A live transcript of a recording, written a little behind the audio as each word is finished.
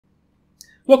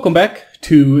Welcome back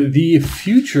to the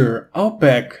future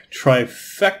Outback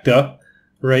trifecta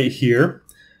right here.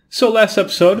 So last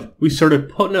episode, we started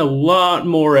putting a lot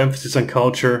more emphasis on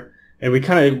culture, and we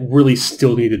kind of really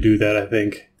still need to do that, I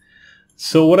think.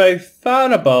 So what I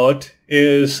thought about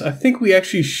is I think we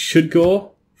actually should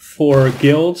go for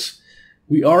guilds.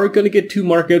 We are going to get 2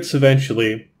 markets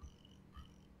eventually,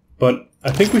 but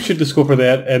I think we should just go for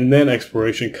that and then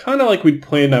exploration, kind of like we'd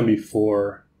planned on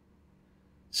before.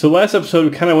 So last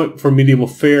episode we kind of went for medieval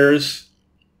fairs,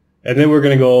 and then we're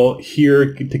going to go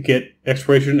here to get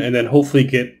exploration and then hopefully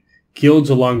get guilds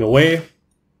along the way.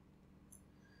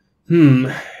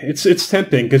 It's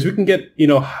tempting because we can get,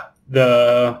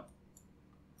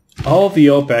 all of the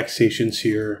Outback stations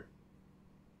here.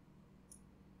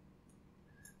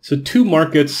 So 2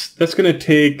 markets, that's going to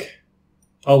take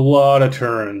a lot of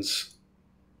turns.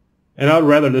 And I'd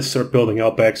rather just start building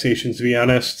Outback stations, to be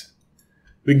honest.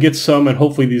 We can get some, and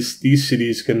hopefully these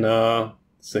cities can,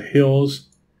 it's the hills.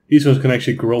 These ones can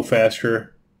actually grow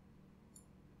faster.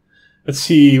 Let's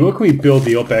see, what can we build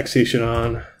the Outback station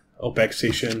on? Outback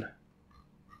station.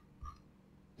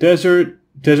 Desert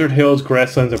hills,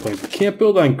 grasslands, and plains. We can't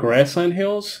build on grassland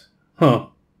hills? Huh,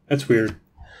 that's weird.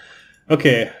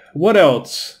 Okay, what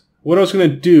else? What I was going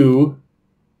to do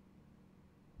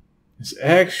is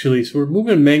actually, so we're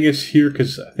moving Magnus here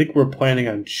because I think we're planning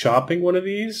on chopping one of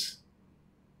these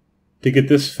to get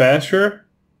this faster.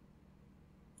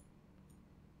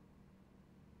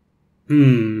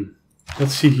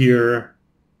 Let's see here.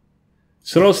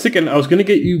 So I was thinking I was going to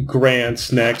get you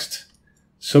grants next.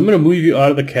 So I'm going to move you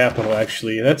out of the capital,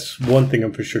 actually. That's one thing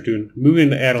I'm for sure doing. Moving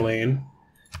to Adelaide.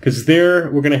 Because there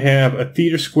we're going to have a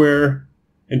theater square,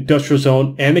 industrial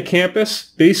zone, and a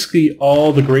campus. Basically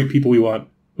all the great people we want.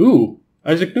 Ooh,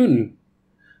 Isaac Newton.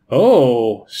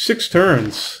 Oh, 6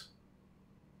 turns.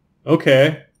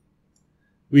 Okay.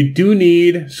 We do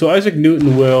need, so Isaac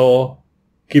Newton will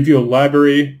give you a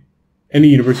library and a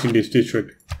university in this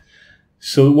district.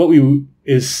 So what we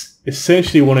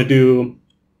essentially want to do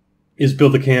is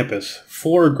build a campus,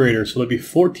 4 or greater, so there'll be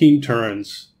 14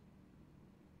 turns.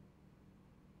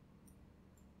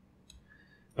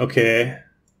 Okay,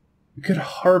 we could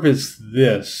harvest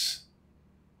this,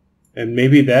 and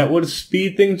maybe that would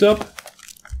speed things up.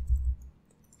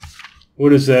 What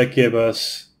does that give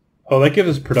us? Oh, that gives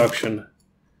us production.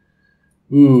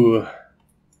 Ooh.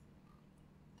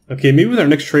 Okay, maybe with our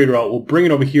next trade route, we'll bring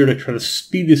it over here to try to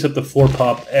speed this up to 4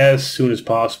 pop as soon as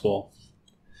possible.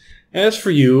 As for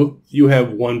you, you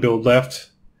have 1 build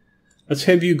left. Let's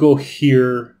have you go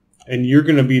here, and you're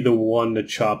going to be the one to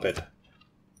chop it.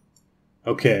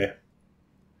 Okay.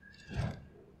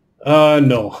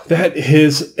 No. That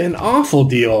is an awful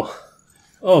deal.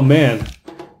 Oh, man.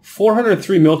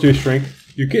 403 military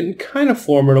strength. You're getting kind of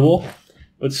formidable,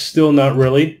 but still not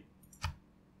really.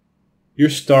 You're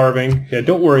starving. Yeah,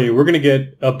 don't worry. We're going to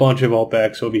get a bunch of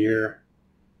Outbacks over here.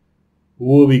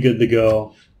 We'll be good to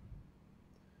go.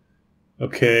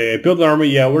 Okay, build an army.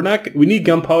 Yeah, we need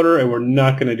gunpowder, and we're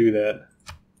not going to do that.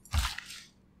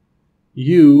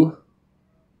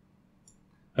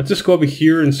 Let's just go over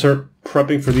here and start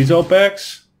prepping for these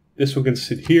Outbacks. This one can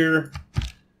sit here.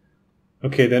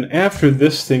 Okay, then after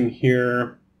this thing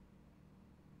here,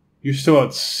 you're still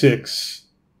at 6.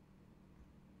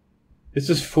 This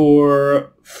is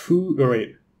for food. Oh,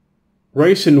 wait.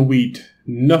 Rice and wheat.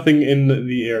 Nothing in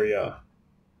the area.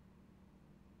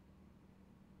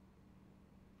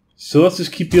 So let's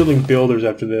just keep building builders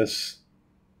after this.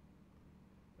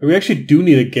 And we actually do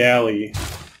need a galley.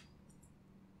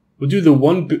 We'll do the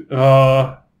one...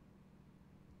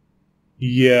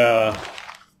 yeah.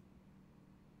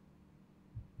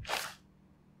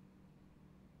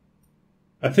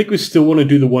 I think we still want to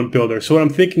do the 1 builder. So what I'm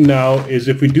thinking now is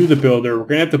if we do the builder, we're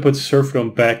going to have to put serfdom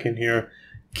back in here.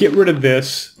 Get rid of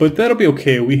this, but that'll be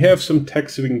okay. We have some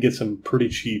techs that we can get some pretty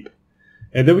cheap.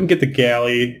 And then we can get the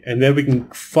galley, and then we can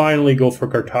finally go for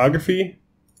cartography.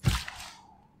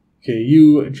 Okay,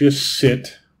 you just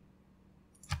sit.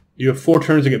 You have 4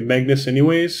 turns to get Magnus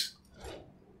anyways.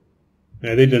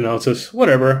 Yeah, they denounce us.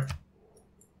 Whatever.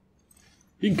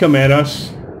 You can come at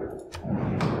us.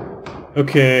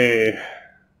 Okay.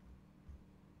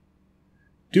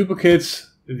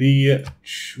 Duplicates.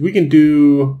 We can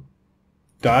do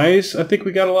dyes, I think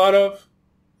we got a lot of.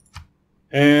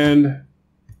 And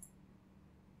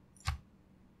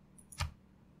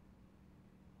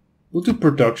we'll do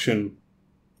production.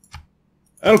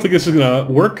 I don't think this is going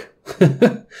to work.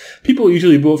 People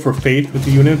usually vote for faith with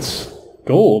the units.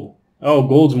 Gold. Oh,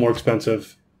 gold's more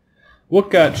expensive.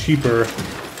 What got cheaper?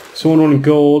 Someone wanted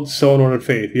gold, someone wanted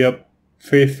faith. Yep.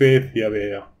 Faith.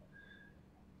 Yeah.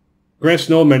 Grants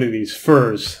no amenities.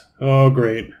 Furs. Oh,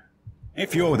 great.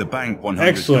 If you owe the bank $100,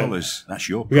 Excellent. that's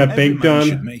your We got Every bank man done.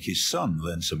 should make his son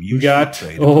learn some We useful got...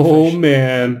 trade or Oh, profession,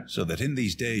 man. so that in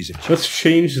these days of Let's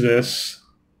change this.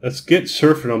 Let's get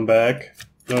Surferdom back.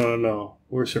 No.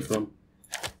 Where's Surferdom?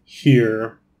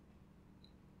 Here.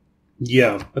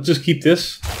 Yeah. Let's just keep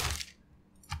this.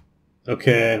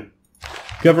 Okay.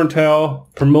 Govern tile.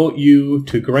 Promote you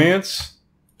to grants.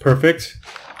 Perfect.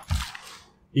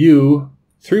 You.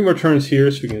 3 more turns here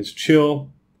so we can just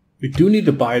chill. We do need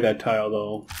to buy that tile,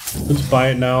 though. Let's buy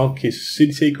it now in case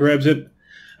City State grabs it.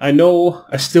 I know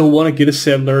I still want to get a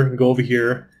settler and go over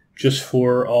here just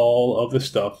for all of the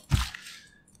stuff.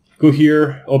 Go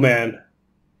here. Oh, man.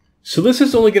 So this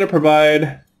is only going to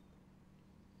provide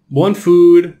 1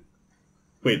 food.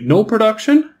 Wait, no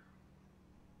production?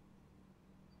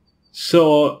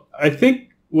 So I think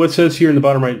what it says here in the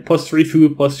bottom right, plus 3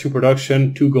 food, plus 2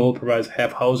 production, 2 gold provides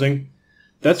half housing.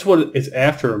 That's what it's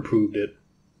after improved it.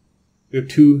 We have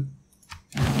 2.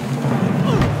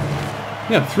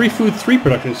 Yeah, 3 food, 3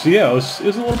 production. So yeah, it was a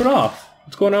little bit off.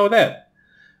 What's going on with that?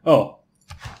 Oh,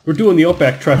 we're doing the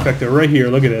Outback trifecta right here.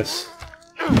 Look at this.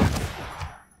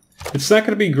 It's not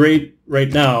going to be great right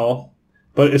now,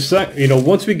 but it's not. You know,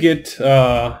 once we get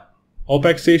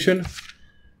Outback Station,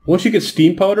 once you get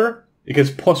Steam Powder, it gets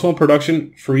 +1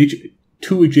 production for each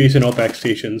 2 adjacent Outback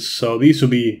Stations. So these will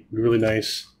be really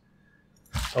nice.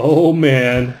 Oh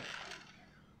man.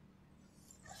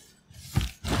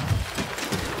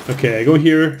 Okay, go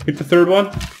here, get the 3rd one.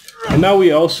 And now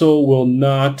we also will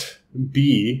not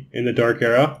be in the dark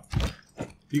era.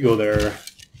 You go there.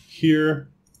 Here.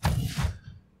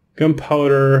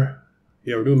 Gunpowder.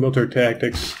 Yeah, we're doing military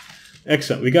tactics.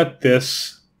 Excellent, we got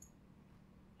this.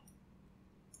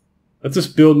 Let's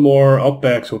just build more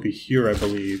Outbacks over here, I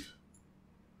believe.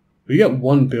 We got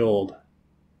 1 build.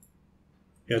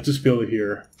 Yeah, let's just build it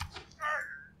here.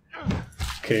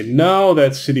 Okay, now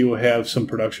that city will have some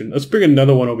production. Let's bring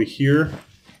another one over here.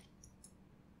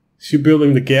 So you're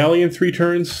building the galley in 3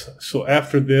 turns. So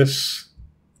after this,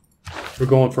 we're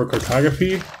going for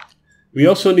cartography. We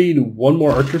also need 1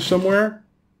 more archer somewhere.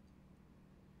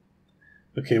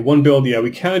 Okay, 1 build. Yeah,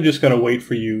 we kind of just got to wait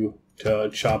for you to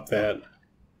chop that.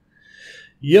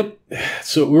 Yep,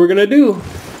 that's what we're going to do.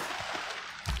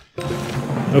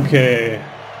 Okay.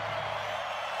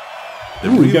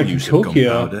 The we got real use of Utopia.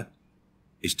 gunpowder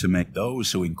is to make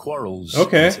those who in quarrels,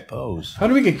 Okay. I suppose. How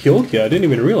do we get Kilkia? I didn't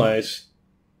even realize.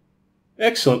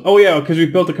 Excellent. Oh yeah, because we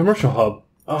built a commercial hub.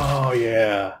 Oh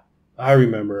yeah, I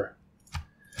remember.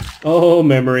 Oh,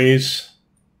 memories.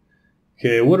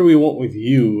 Okay, what do we want with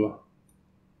you?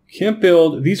 Can't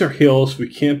build... These are hills. We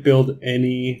can't build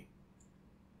any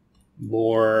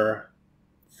more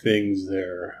things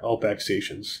there. Outback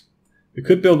stations. We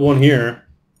could build one here.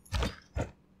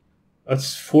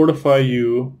 Let's fortify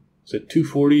you. Is it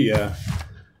 240? Yeah.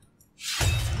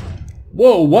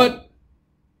 Whoa, what?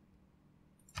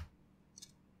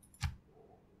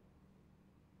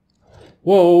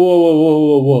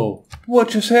 Whoa. What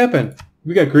just happened?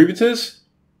 We got grievances?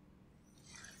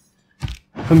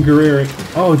 Hungary.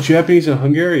 Oh, Japanese and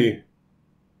Hungary.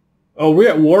 Oh, we're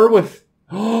at war with...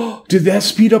 Oh, did that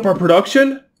speed up our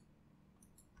production?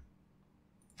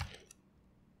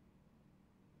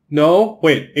 No?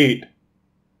 Wait, 8.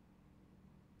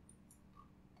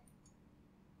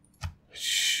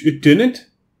 It didn't?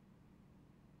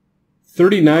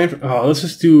 39. Oh, let's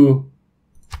just do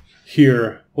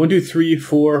here. 1, 2, 3,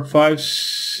 4, 5,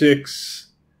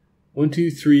 6. 1,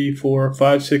 2, 3, 4,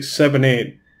 5, 6, 7,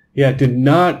 8. Yeah, it did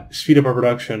not speed up our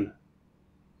production.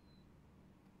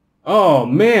 Oh,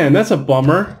 man, that's a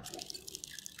bummer.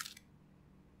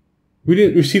 We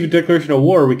didn't receive a declaration of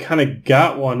war. We kind of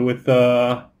got one with,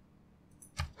 And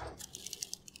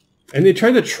they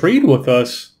tried to trade with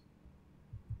us.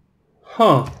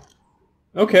 Huh.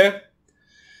 Okay.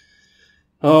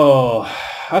 Oh,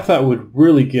 I thought we'd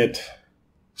really get...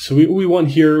 So we want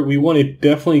here, we want to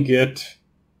definitely get...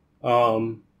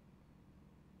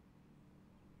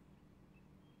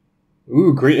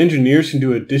 Ooh, great engineers can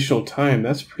do additional time.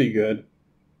 That's pretty good.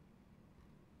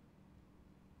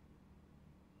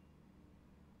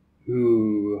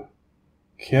 Ooh.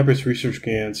 Campus research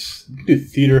grants. We can do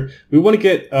theater. We want to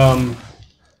get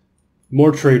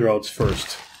more trade routes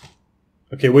first.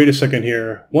 Okay, wait a second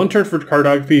here. 1 turn for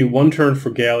cartography, 1 turn for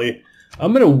galley.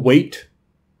 I'm going to wait.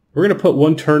 We're going to put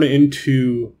 1 turn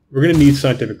into... We're going to need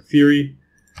scientific theory.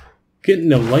 Get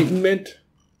an enlightenment.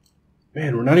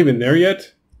 Man, we're not even there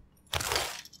yet.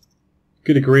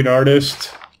 Get a great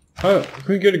artist. Can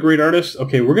we get a great artist?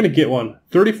 Okay, we're going to get one.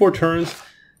 34 turns.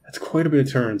 That's quite a bit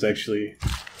of turns, actually.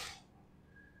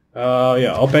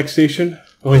 Yeah, Outback Station.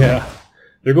 Oh, yeah.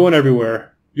 They're going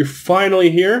everywhere. You're finally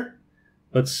here.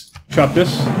 Let's chop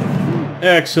this.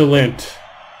 Excellent.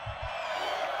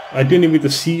 I didn't even get to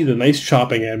see the nice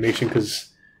chopping animation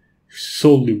because you're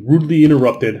so rudely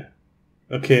interrupted.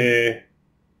 Okay.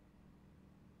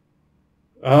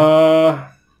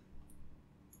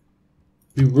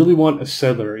 We really want a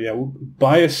settler. Yeah, we'll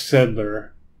buy a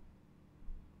settler.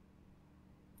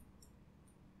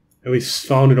 And we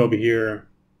found it over here.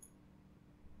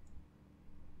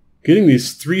 Getting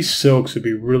these 3 silks would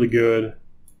be really good.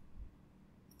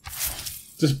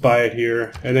 Just buy it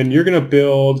here. And then you're going to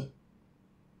build...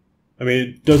 I mean,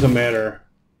 it doesn't matter.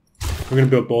 We're going to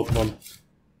build both of them.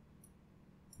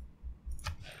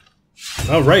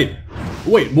 Alright.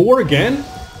 Wait, war again?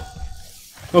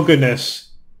 Oh, goodness.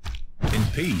 In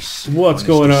peace, What's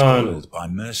going on? By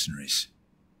mercenaries.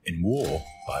 In war,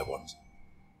 by ones.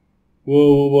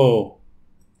 Whoa, whoa, whoa.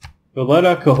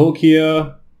 Valletta,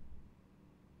 Cahokia.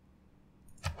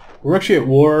 We're actually at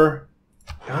war.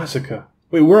 Nausicaa.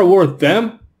 Wait, we're at war with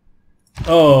them?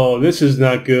 Oh, this is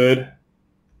not good.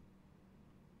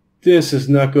 This is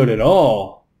not good at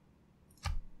all.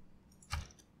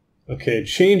 Okay,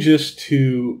 change this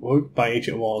to... We'll buy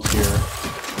ancient walls here.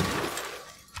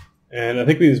 And I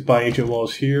think we just buy ancient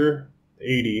walls here.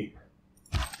 80.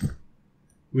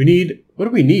 We need... What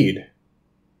do we need?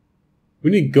 We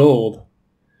need gold.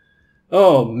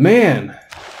 Oh, man.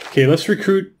 Okay, let's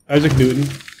recruit Isaac Newton.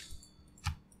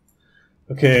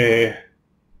 Okay.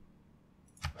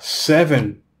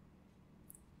 7.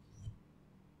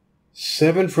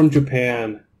 7 from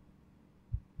Japan.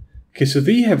 Okay, so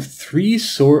they have 4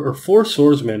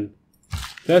 swordsmen.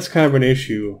 That's kind of an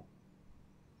issue.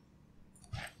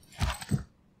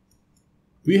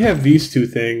 We have these 2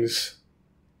 things.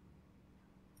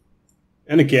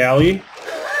 And a galley.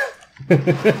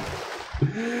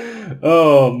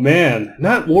 Oh, man.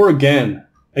 Not war again.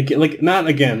 Like, not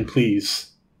again,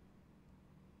 please.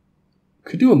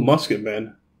 Could do a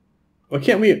musketman. Why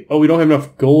can't we... Oh, we don't have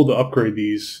enough gold to upgrade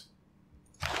these.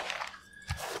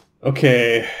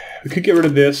 Okay. We could get rid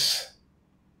of this.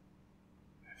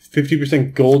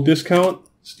 50% gold discount.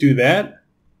 Let's do that.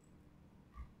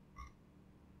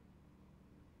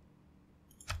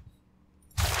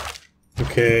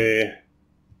 Okay.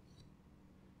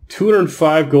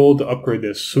 205 gold to upgrade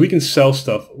this. So we can sell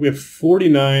stuff. We have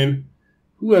 49.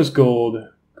 Who has gold?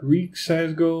 Greek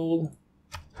size gold.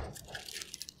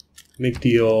 Make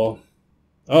deal.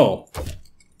 Oh.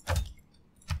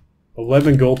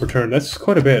 11 gold per turn. That's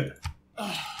quite a bit.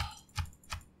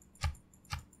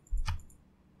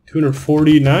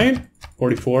 249?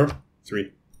 44?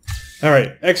 3.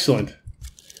 Alright, excellent.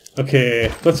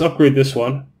 Okay, let's upgrade this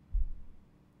one.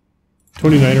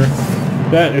 29er.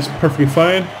 That is perfectly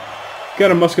fine.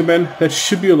 Got a musketman. That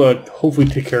should be able to hopefully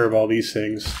take care of all these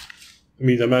things. I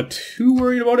mean, I'm not too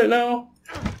worried about it now.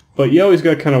 But you always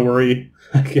got to kind of worry,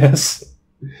 I guess.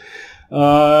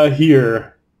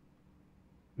 Here.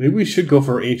 Maybe we should go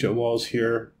for ancient walls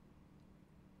here.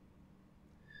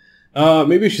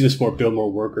 Maybe we should just build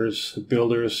more workers,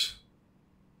 builders.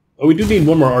 Oh, we do need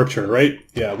one more archer, right?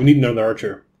 Yeah, we need another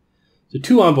archer. So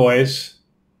 2 envoys.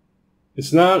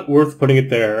 It's not worth putting it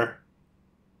there.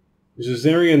 There's a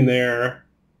Zarian there.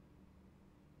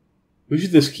 We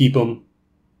should just keep them.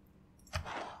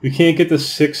 We can't get the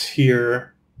 6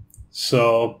 here.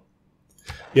 So,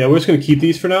 yeah, we're just going to keep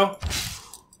these for now.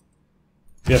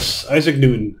 Yes, Isaac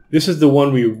Newton. This is the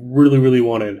one we really, really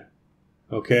wanted.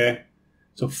 Okay.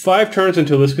 So 5 turns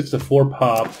until this gets to 4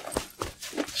 pop.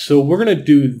 So we're going to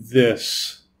do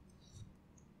this.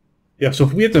 Yeah, so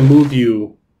if we have to move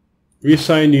you,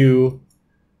 reassign you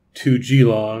to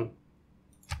Geelong.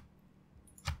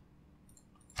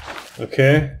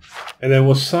 Okay. And then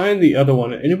we'll assign the other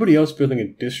one. Anybody else building a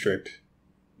district?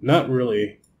 Not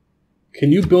really.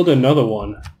 Can you build another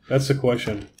one? That's the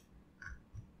question.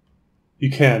 You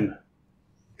can.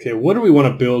 Okay, what do we want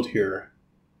to build here?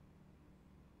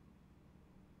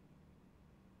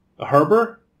 A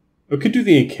harbor? We could do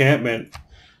the encampment.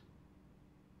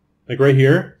 Like right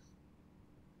here.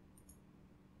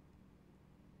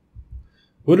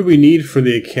 What do we need for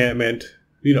the encampment?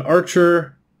 We need an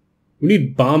archer. We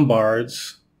need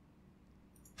bombards.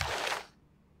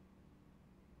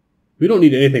 We don't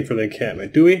need anything for the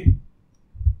encampment, do we?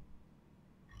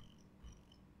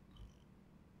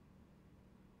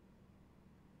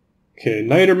 Okay,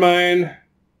 niter mine.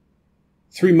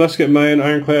 3 musket mine,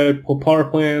 ironclad, power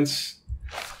plants.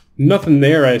 Nothing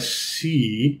there I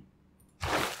see.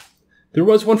 There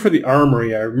was one for the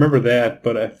armory, I remember that,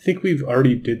 but I think we've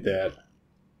already did that.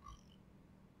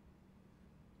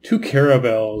 2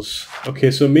 caravels. Okay,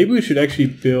 so maybe we should actually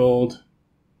build...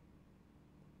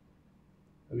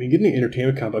 I mean, getting the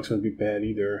entertainment complex wouldn't be bad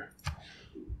either.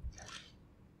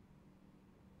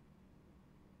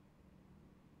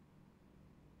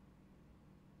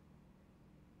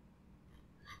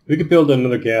 We could build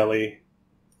another galley.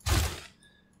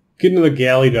 Get another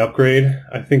galley to upgrade.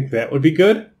 I think that would be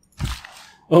good.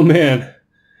 Oh man.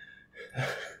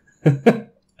 I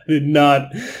did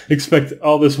not expect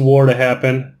all this war to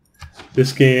happen.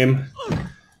 This game.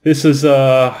 This has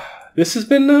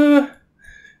been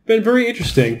very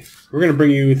interesting. We're gonna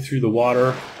bring you through the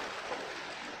water.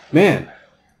 Man.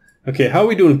 Okay, how are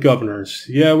we doing with governors?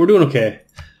 Yeah, we're doing okay.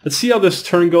 Let's see how this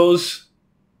turn goes.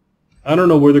 I don't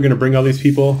know where they're gonna bring all these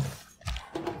people.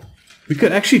 We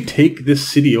could actually take this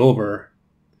city over.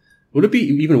 Would it be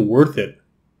even worth it?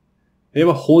 They have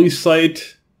a holy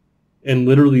site, and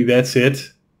literally that's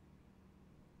it.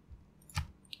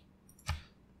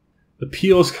 The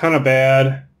peel is kind of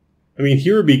bad. I mean,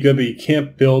 here would be good, but you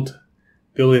can't build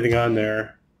anything on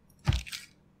there.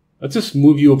 Let's just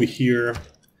move you over here.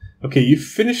 Okay, you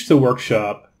finished the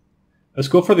workshop. Let's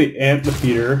go for the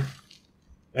amphitheater.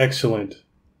 Excellent.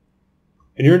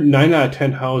 And you're 9 out of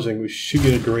 10 housing. We should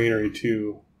get a granary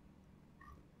too.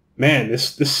 Man,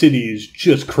 this city is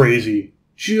just crazy.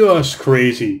 Just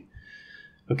crazy.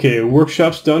 Okay,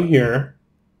 workshop's done here.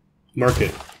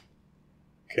 Market.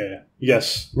 Okay.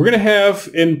 Yes. We're going to have,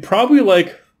 in probably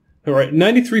like, alright,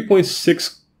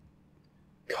 93.6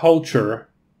 culture,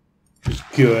 which is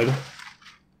good.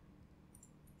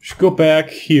 Should go back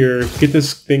here, get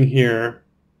this thing here.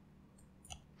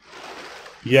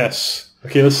 Yes.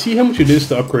 Okay, let's see how much it is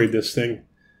to upgrade this thing.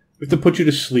 We have to put you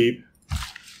to sleep.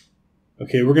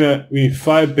 Okay, we need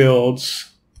 5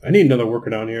 builds. I need another worker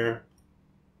down here.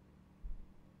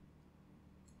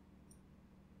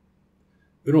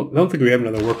 I don't think we have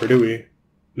another worker, do we?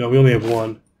 No, we only have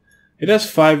 1. It has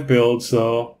 5 builds,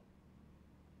 though.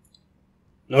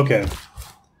 Okay.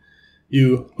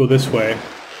 You go this way.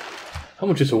 How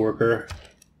much is a worker?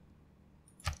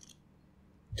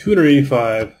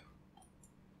 285.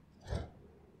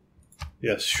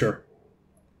 Yes, sure.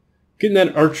 Getting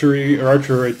that archer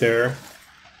right there.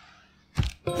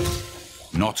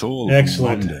 Not all.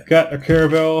 Excellent. Wonder. Got a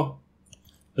caravel.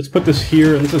 Let's put this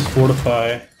here and let's just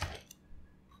fortify.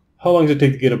 How long does it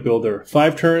take to get a builder?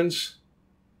 5 turns?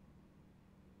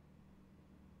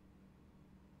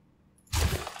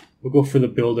 We'll go for the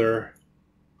builder.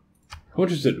 How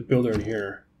much is it a builder in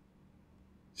here?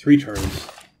 3 turns.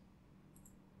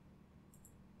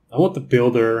 I want the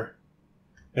builder,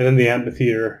 and then the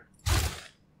amphitheater,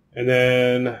 and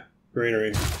then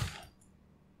granary.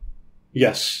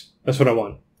 Yes, that's what I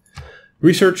want.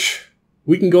 Research.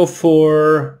 We can go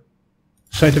for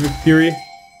scientific theory.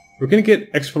 We're going to get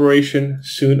exploration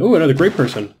soon. Oh, another great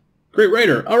person. Great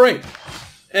writer. All right.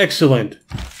 Excellent.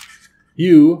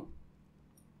 You...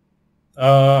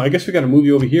 I guess we got to move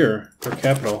you over here for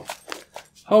capital.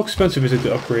 How expensive is it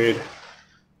to upgrade?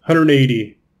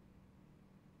 180.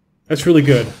 That's really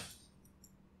good.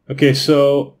 Okay,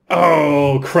 so...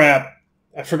 Oh, crap.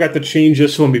 I forgot to change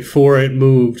this one before it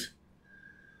moved.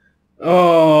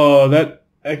 Oh, that...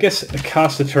 I guess it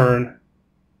cost a turn.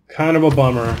 Kind of a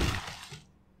bummer.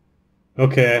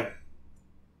 Okay.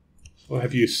 We'll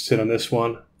have you sit on this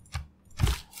one.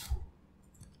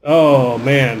 Oh,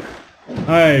 man.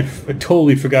 I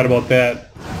totally forgot about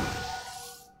that.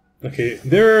 Okay,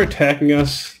 they're attacking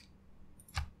us.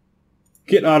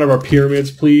 Get out of our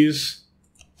pyramids, please.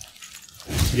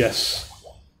 Yes.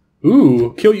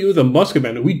 Ooh, kill you with a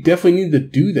musketman. We definitely need to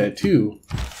do that, too.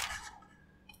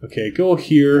 Okay, go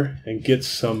here and get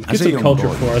some culture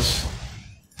for us.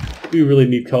 We really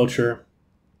need culture.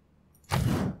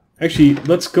 Actually,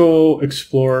 let's go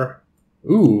explore.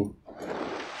 Ooh.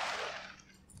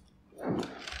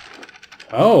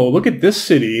 Oh, look at this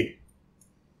city.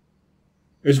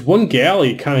 There's one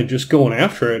galley kind of just going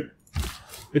after it.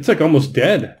 It's like almost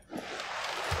dead.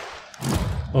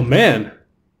 Oh, man.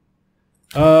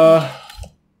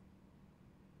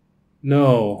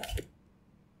 No.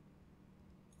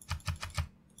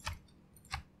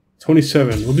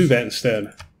 27. We'll do that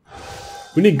instead.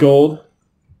 We need gold.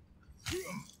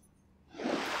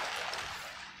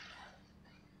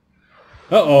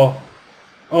 Uh-oh.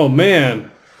 Oh,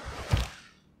 man.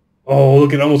 Oh,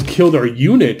 look, it almost killed our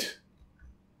unit.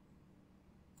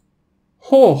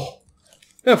 Oh,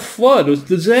 that flood was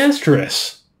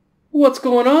disastrous. What's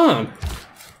going on?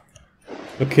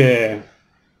 Okay.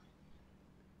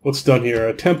 What's done here?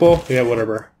 A temple? Yeah,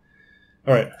 whatever.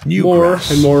 Alright, more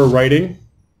and more writing.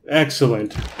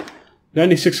 Excellent.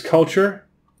 96 culture.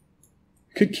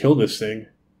 Could kill this thing.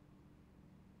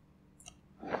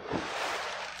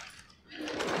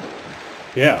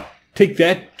 Yeah. Take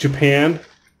that, Japan.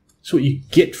 That's what you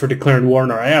get for declaring war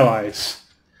on our allies.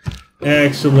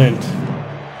 Excellent.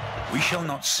 We shall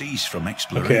not cease from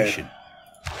exploration.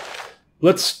 Okay.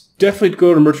 Let's definitely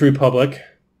go to Merchant Republic.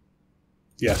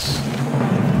 Yes.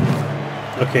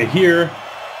 Okay, here.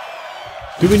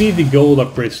 Do we need the gold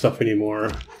upgrade stuff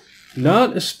anymore?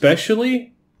 Not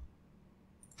especially.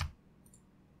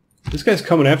 This guy's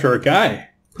coming after our guy.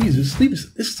 Please, just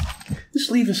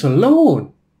leave us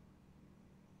alone.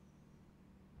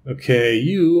 Okay,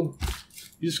 you're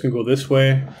just gonna go this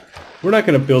way. We're not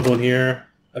gonna build one here.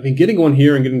 I mean, getting one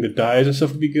here and getting the dyes and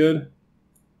stuff would be good.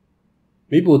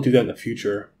 Maybe we'll do that in the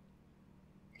future.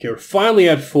 Okay, we're finally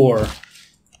at 4.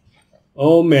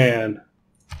 Oh man.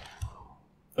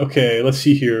 Okay, let's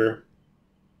see here.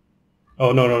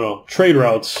 Oh, no. Trade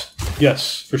routes.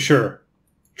 Yes, for sure.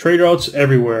 Trade routes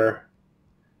everywhere.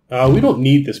 We don't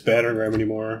need this battering ram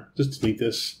anymore. Just delete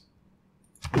this.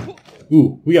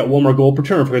 Ooh, we got 1 more gold per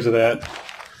turn because of that.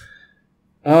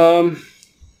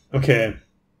 Okay.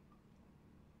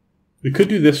 We could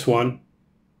do this one.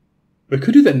 We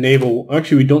could do that naval.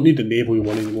 Actually, we don't need the naval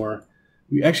one anymore.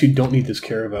 We actually don't need this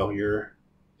caravel here,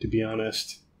 to be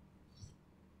honest.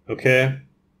 Okay.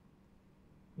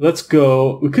 Let's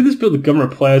go. We could just build a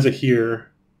government plaza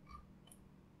here.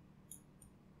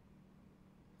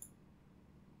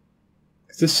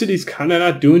 This city's kind of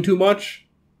not doing too much.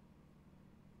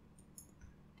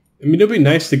 I mean, it'd be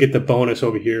nice to get the bonus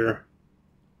over here.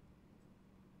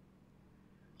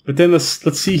 But then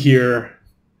let's see here.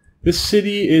 This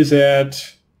city is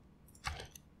at...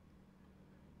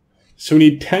 So we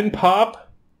need 10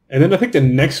 pop. And then I think the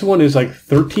next one is like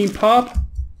 13 pop.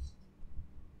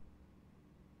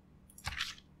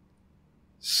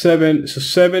 7,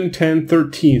 10,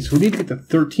 13. So we need to get the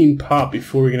 13 pop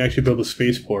before we can actually build a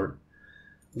spaceport.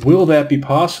 Will that be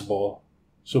possible?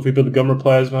 So if we build a government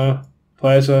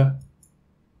plaza,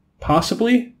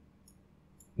 possibly?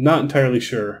 Not entirely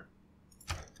sure.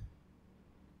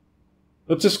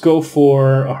 Let's just go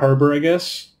for a harbor, I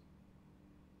guess.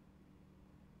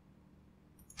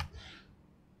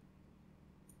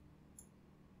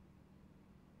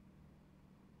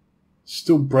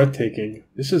 Still breathtaking.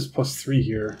 This is +3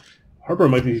 here. Harbor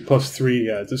might be +3.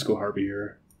 Yeah, let's go harbor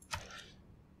here.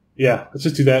 Yeah, let's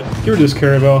just do that. Get rid of this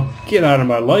caravel. Get out of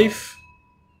my life.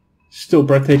 Still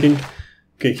breathtaking.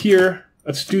 Okay, here.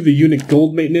 Let's do the unit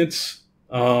gold maintenance.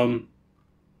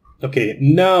 Okay,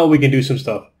 now we can do some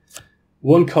stuff.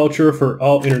 1 culture for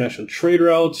all international trade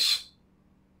routes.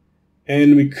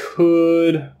 And we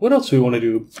could... What else do we want to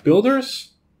do?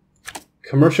 Builders?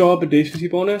 Commercial obligations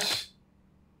bonus?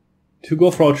 2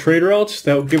 gold for all trade routes.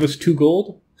 That would give us 2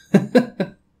 gold.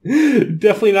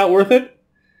 Definitely not worth it.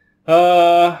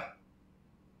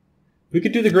 We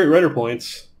could do the Great Rudder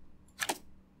points.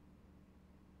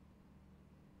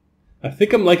 I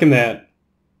think I'm liking that.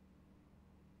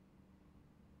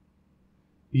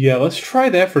 Yeah, let's try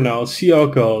that for now. Let's see how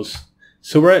it goes.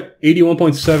 So we're at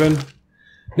 81.7.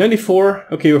 94.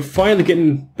 Okay, we're finally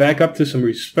getting back up to some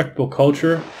respectable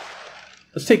culture.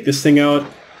 Let's take this thing out.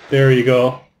 There you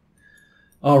go.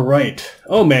 Alright.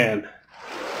 Oh, man.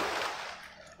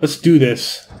 Let's do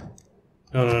this.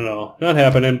 No. Not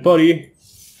happening, buddy.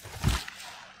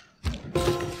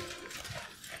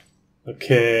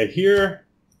 Okay, here.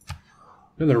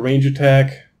 Another range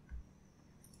attack.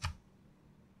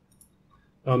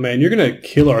 Oh man, you're gonna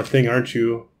kill our thing, aren't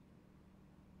you?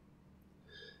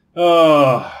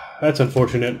 Oh, that's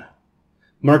unfortunate.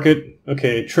 Market.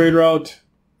 Okay, trade route.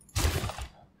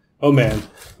 Oh man,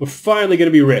 we're finally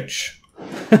gonna be rich.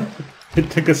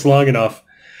 It took us long enough.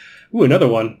 Ooh, another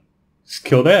one. Let's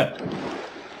kill that.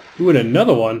 Ooh, and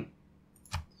another one.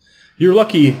 You're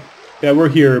lucky that we're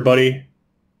here, buddy.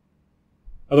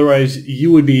 Otherwise,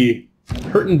 you would be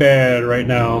hurting bad right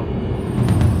now.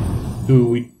 Ooh,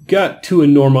 we got to a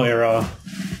normal era.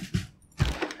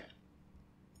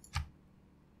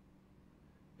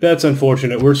 That's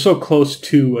unfortunate. We're so close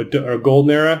to a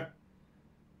golden era.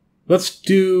 Let's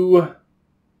do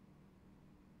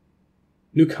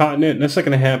new continent. That's not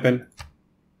going to happen.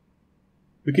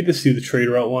 We could just do the trade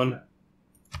route one.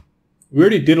 We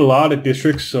already did a lot of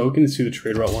districts, so we can just do the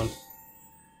trade route one.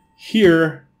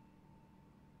 Here,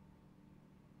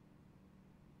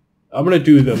 I'm going to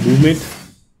do the movement.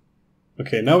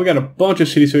 Okay, now we got a bunch of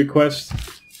city state quests.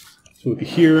 So we'll be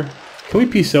here. Can we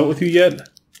peace out with you yet?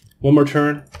 1 more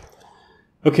turn.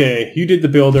 Okay, you did the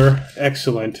builder.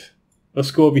 Excellent. Let's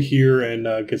go over here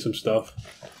and get some stuff.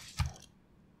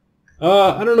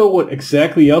 I don't know what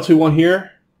exactly else we want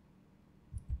here.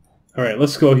 Alright,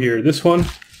 let's go here. This one.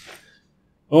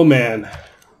 Oh man.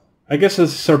 I guess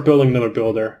let's start building another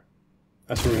builder.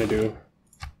 That's what we're going to do.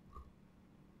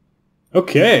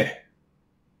 Okay.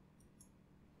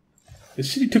 The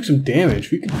city took some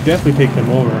damage. We could definitely take them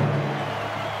over.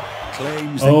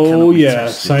 Claims that Oh cannot be yeah,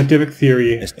 tested. scientific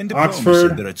theory. In diplomacy,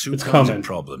 Oxford, there are two it's kinds coming. of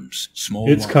problems. Small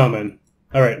It's ones. coming.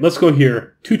 Alright, let's go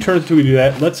here. 2 turns until we do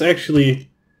that. Let's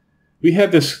actually... We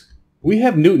have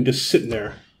Newton just sitting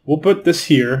there. We'll put this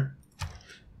here.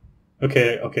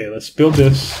 Okay, let's build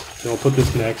this. Then we'll put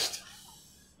this next.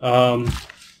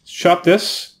 Chop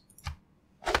this.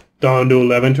 Down to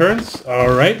 11 turns.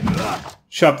 Alright.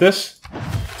 Chop this.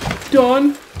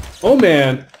 Done. Oh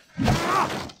man.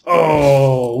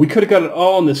 Oh, we could have got it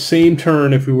all in the same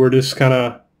turn if we were just kind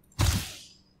of...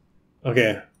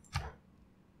 Okay.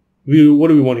 What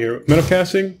do we want here? Metal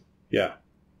casting? Yeah.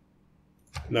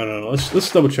 No.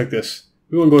 Let's double check this.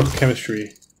 We want to go for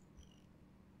chemistry.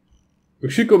 We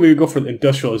should maybe go for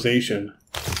industrialization.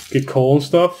 Get coal and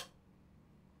stuff.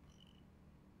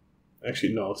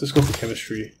 Actually, no. Let's just go for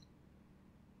chemistry.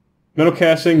 Metal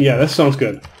casting? Yeah, that sounds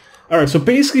good. Alright, so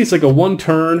basically it's like a 1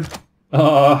 turn.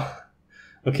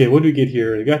 Okay, what do we get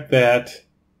here? We got that.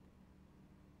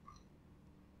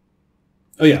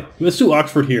 Oh yeah, let's do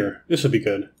Oxford here. This will be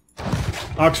good.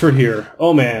 Oxford here.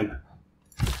 Oh man.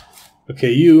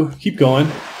 Okay, you keep going.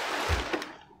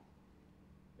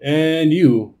 And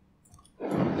you.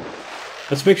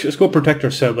 Let's go protect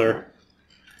our settler.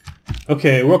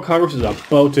 Okay, World Congress is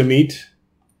about to meet.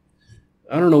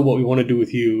 I don't know what we want to do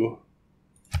with you.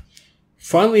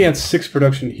 Finally at 6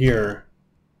 production here.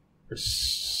 Or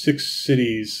 6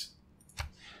 cities.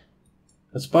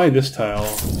 Let's buy this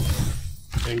tile.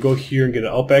 And go here and get an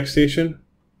Outback station.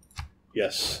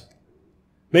 Yes.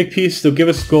 Make peace, they'll give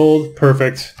us gold.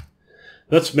 Perfect.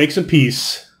 Let's make some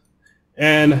peace.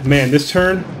 And, man, this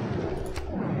turn...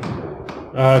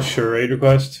 sure, raid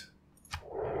request.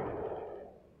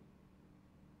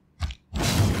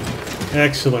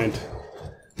 Excellent.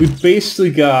 We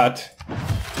basically got...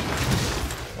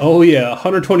 Oh yeah,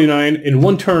 129. In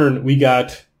 1 turn, we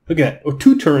got... Look at that. Or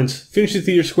 2 turns. Finished the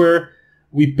theater square.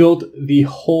 We built the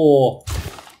whole...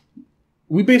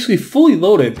 We basically fully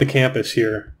loaded the campus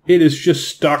here. It is just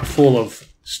stocked full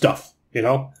of stuff, you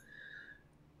know?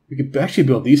 We could actually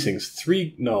build these things.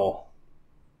 3... No.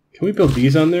 Can we build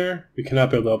these on there? We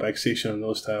cannot build Outback Station on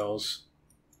those tiles.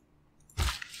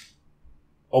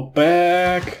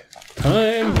 Outback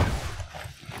time.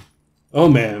 Oh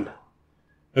man.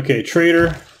 Okay,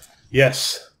 trader.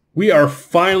 Yes. We are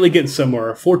finally getting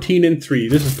somewhere. 14 and 3.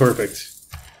 This is perfect.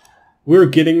 We're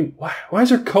getting... Why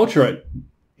is our culture at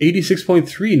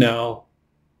 86.3 now?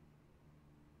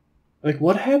 Like,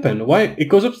 what happened? Why? It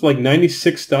goes up to like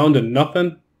 96 down to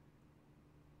nothing?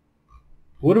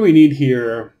 What do we need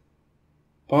here?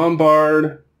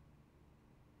 Bombard.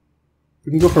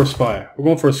 We can go for a spy. We're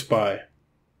going for a spy.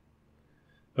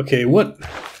 Okay, what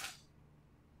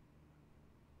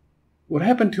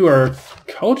happened to our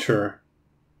culture?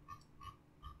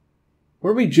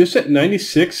 Were we just at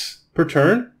 96 per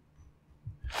turn?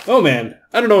 Oh man,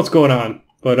 I don't know what's going on.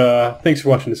 But thanks for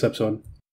watching this episode.